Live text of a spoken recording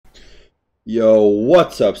Yo,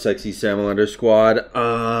 what's up, sexy Salamander Squad?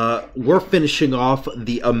 We're finishing off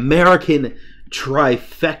the American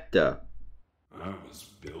trifecta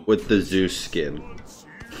with the ZEUS skin.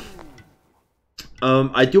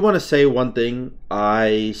 I do want to say one thing.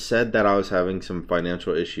 I said that I was having some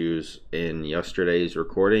financial issues in yesterday's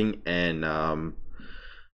recording, and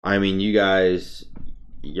I mean,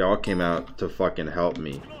 y'all came out to fucking help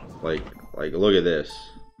me. Like, look at this.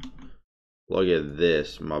 Look at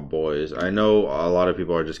this, my boys. I know a lot of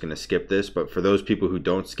people are just going to skip this, but for those people who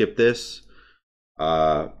don't skip this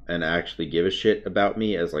and actually give a shit about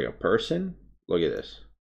me as like a person, look at this.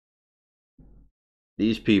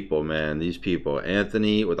 These people, man, these people.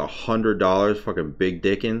 Anthony with $100, fucking big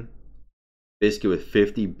dickin'. Biscuit with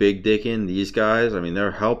 50, big dickin'. These guys, I mean,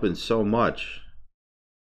 they're helping so much.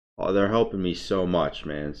 Oh, they're helping me so much,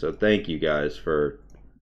 man. So thank you guys for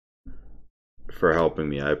helping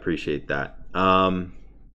me. I appreciate that. I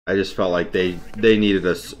just felt like they needed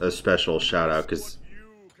a special shout out because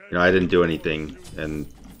I didn't do anything and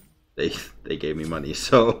they gave me money,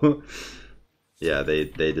 so yeah, they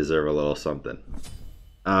deserve a little something.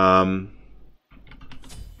 But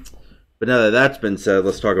now that that's been said,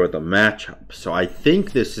 let's talk about the matchup. So I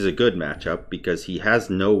think this is a good matchup because he has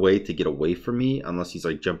no way to get away from me unless he's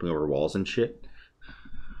like jumping over walls and shit,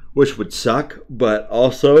 which would suck. But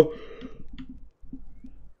also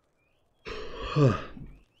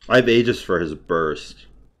I have Aegis for his burst,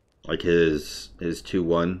 like his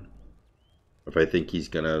 2-1, if I think he's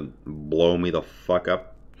gonna blow me the fuck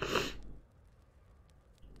up.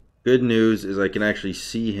 Good news is I can actually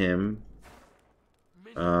see him.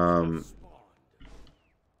 Wow,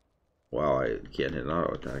 I can't hit an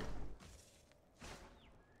auto attack.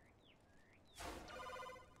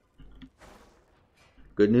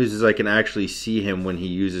 Good news is I can actually see him when he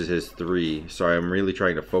uses his 3. So I'm really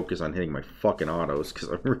trying to focus on hitting my fucking autos because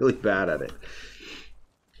I'm really bad at it.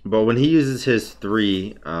 But when he uses his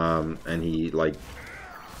 3 and he like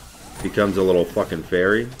becomes a little fucking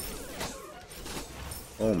fairy.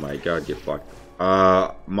 Oh my god, get fucked.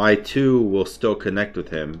 My 2 will still connect with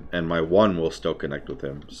him and my 1 will still connect with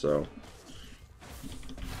him. So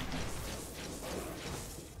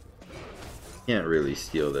can't really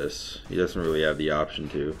steal this. He doesn't really have the option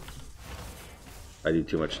to. I do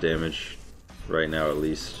too much damage right now, at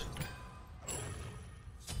least.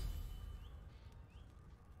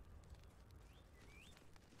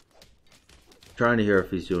 Trying to hear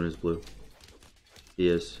if he's doing his blue. He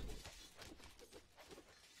is.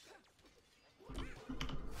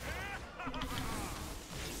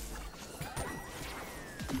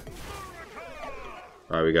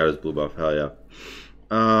 Alright, we got his blue buff. Hell yeah.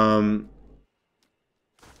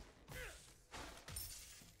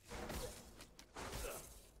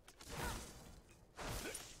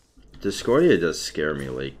 Discordia does scare me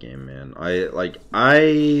late game, man.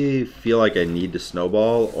 I feel like I need to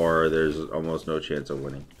snowball or there's almost no chance of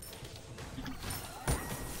winning.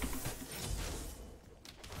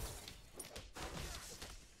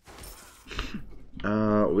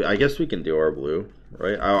 I guess we can do our blue,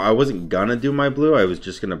 right? I wasn't gonna do my blue. I was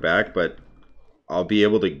just gonna back, but I'll be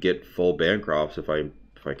able to get full Bancrofts if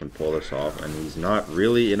I can pull this off. And he's not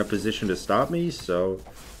really in a position to stop me, so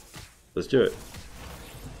let's do it.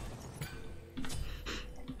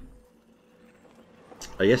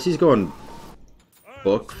 I guess he's going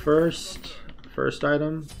book first. First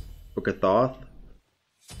item. Book of Thoth.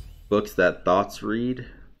 Books that thoughts read.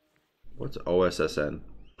 What's OSSN?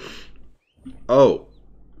 Oh,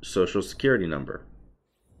 social security number.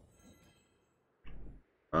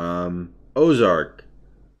 Ozark.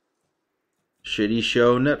 Shitty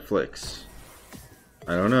show Netflix.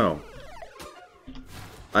 I don't know.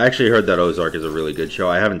 I actually heard that Ozark is a really good show.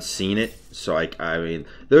 I haven't seen it, so I mean,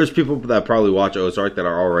 there's people that probably watch Ozark that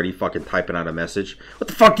are already fucking typing out a message. What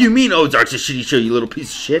the fuck do you mean Ozark's a shitty show, you little piece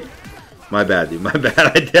of shit? My bad, dude. My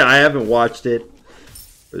bad. I haven't watched it.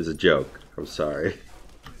 It was a joke. I'm sorry.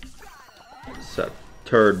 It's a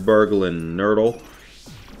turd burgling nerdle.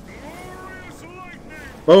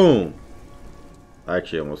 Boom! I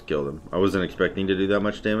actually almost killed him. I wasn't expecting to do that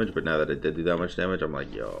much damage, but now that I did do that much damage, I'm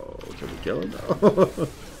like, yo, can we kill him? No.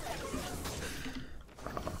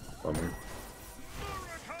 Bummer.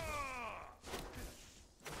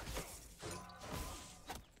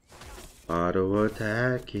 Auto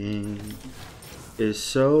attacking is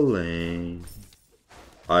so lame.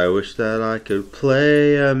 I wish that I could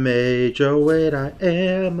play a mage. Oh wait, I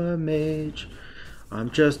am a mage.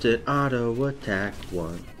 I'm just an auto attack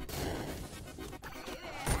one.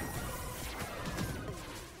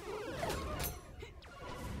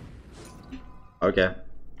 Okay.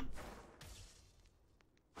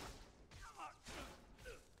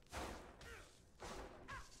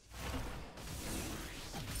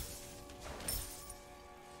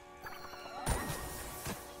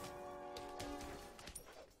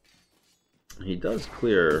 He does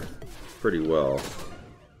clear pretty well.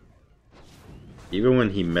 Even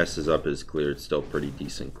when he messes up his clear, it's still pretty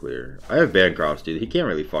decent clear. I have Bancrofts, dude. He can't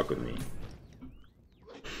really fuck with me.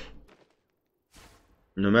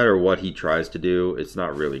 No matter what he tries to do, it's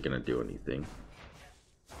not really gonna do anything.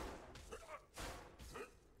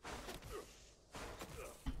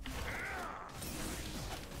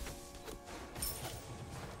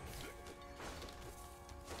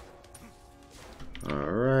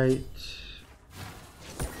 Alright.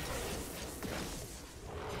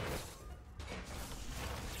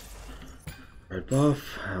 Red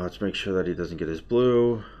buff. Let's make sure that he doesn't get his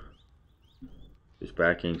blue. He's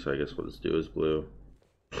backing, so I guess we'll just do his blue.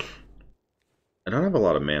 I don't have a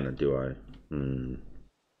lot of mana, do I?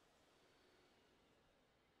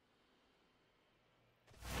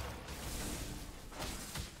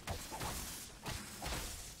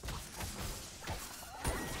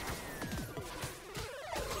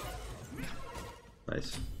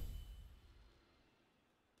 Nice.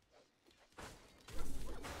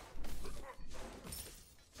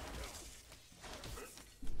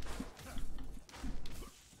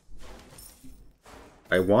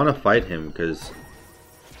 I want to fight him because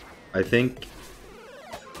I think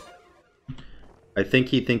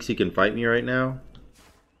he thinks he can fight me right now,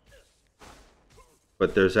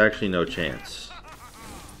 but there's actually no chance,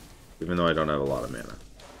 even though I don't have a lot of mana.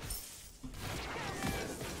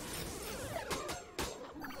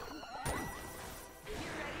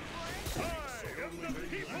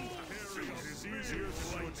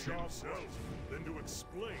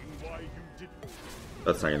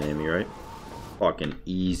 That's not gonna hit me, right? Fucking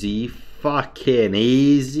easy. Fucking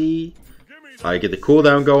easy. I get the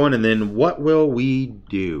cooldown going, and then what will we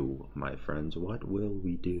do, my friends? What will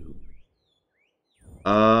we do?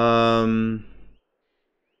 I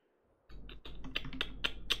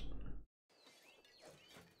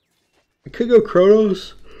could go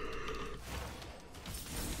Kronos.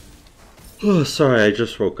 Oh, sorry, I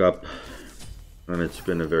just woke up. And it's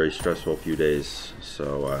been a very stressful few days,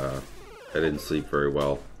 so I didn't sleep very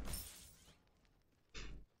well.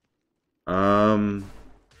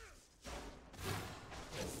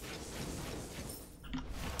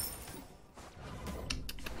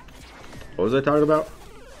 What was I talking about?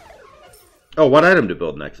 Oh, what item to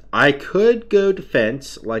build next? I could go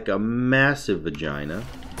defense like a massive vagina.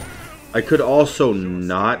 I could also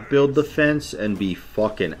not build defense and be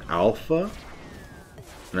fucking alpha.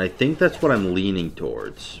 And I think that's what I'm leaning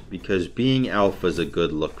towards, because being alpha is a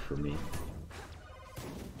good look for me.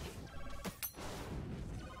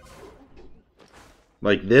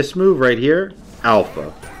 Like this move right here,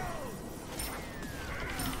 alpha.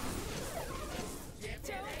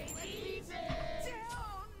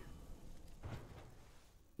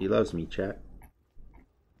 He loves me, chat.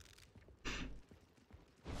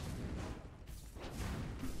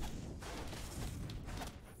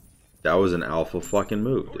 That was an alpha fucking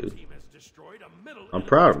move, dude. I'm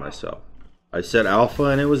proud of myself. I said alpha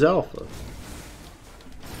and it was alpha.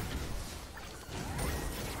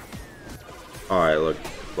 Alright, look,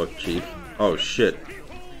 Chief. Oh shit.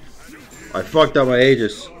 I fucked up my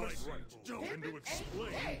Aegis.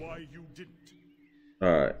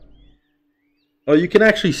 Alright. Oh, you can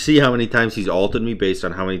actually see how many times he's ulted me based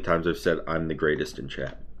on how many times I've said I'm the greatest in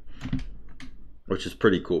chat. Which is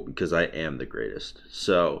pretty cool because I am the greatest.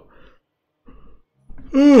 So.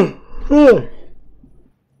 Oh,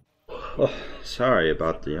 sorry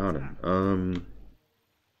about the yawning. I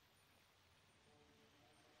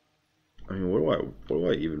mean, what do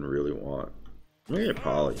I even really want? I'm gonna get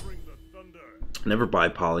Poly. Never buy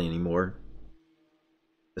Poly anymore.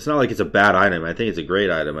 It's not like it's a bad item. I think it's a great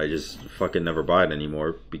item. I just fucking never buy it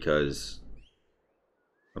anymore because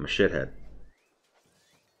I'm a shithead.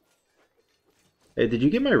 Hey, did you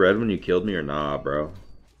get my red when you killed me or nah, bro?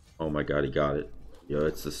 Oh my god, he got it. Yo,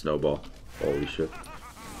 it's the snowball. Holy shit.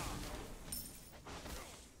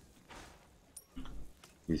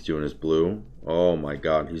 He's doing his blue. Oh my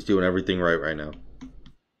god, he's doing everything right now.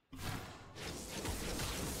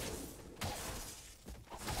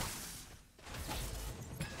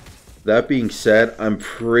 That being said, I'm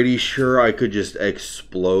pretty sure I could just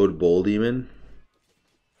explode Bull Demon.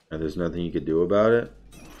 And there's nothing you could do about it.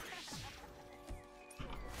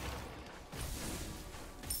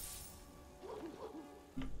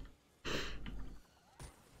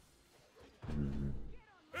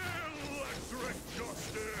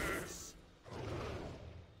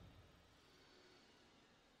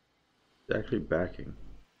 It's actually backing.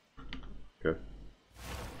 Okay.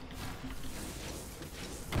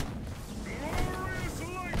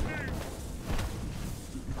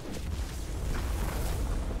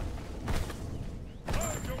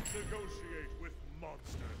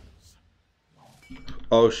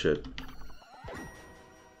 Oh shit.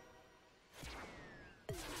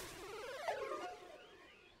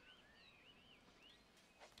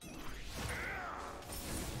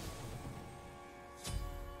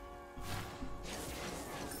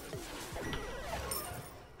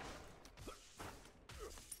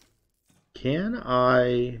 Can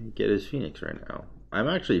I get his Phoenix right now? I'm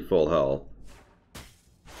actually full health.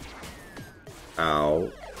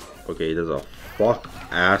 Ow. Okay, he does a fuck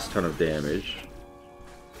ass ton of damage.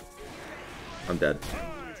 I'm dead.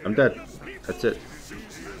 I'm dead. That's it.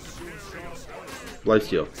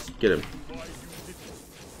 Lifesteal. Get him.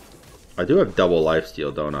 I do have double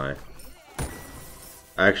lifesteal, don't I?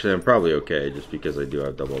 Actually, I'm probably okay just because I do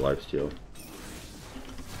have double lifesteal.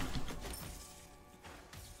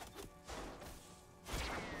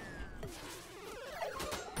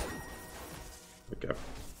 Okay.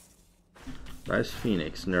 Nice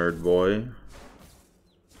Phoenix, nerd boy.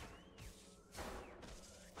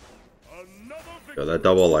 Yo, that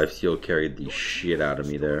double lifesteal carried the shit out of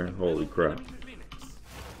me there. Holy crap.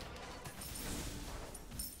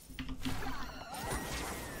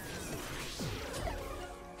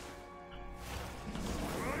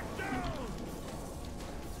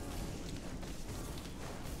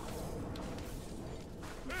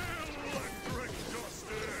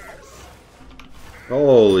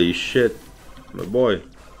 Holy shit, my boy.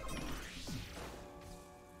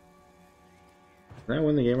 Can I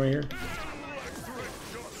win the game right here?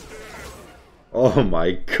 Oh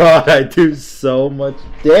my god, I do so much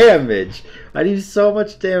damage! I do so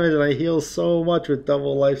much damage and I heal so much with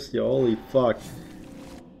double lifesteal. Holy fuck.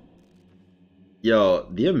 Yo,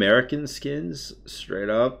 the American skins, straight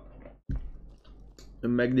up,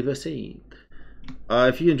 magnificent.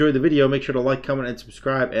 If you enjoyed the video, make sure to like, comment, and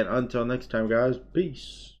subscribe. And until next time, guys,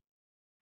 peace.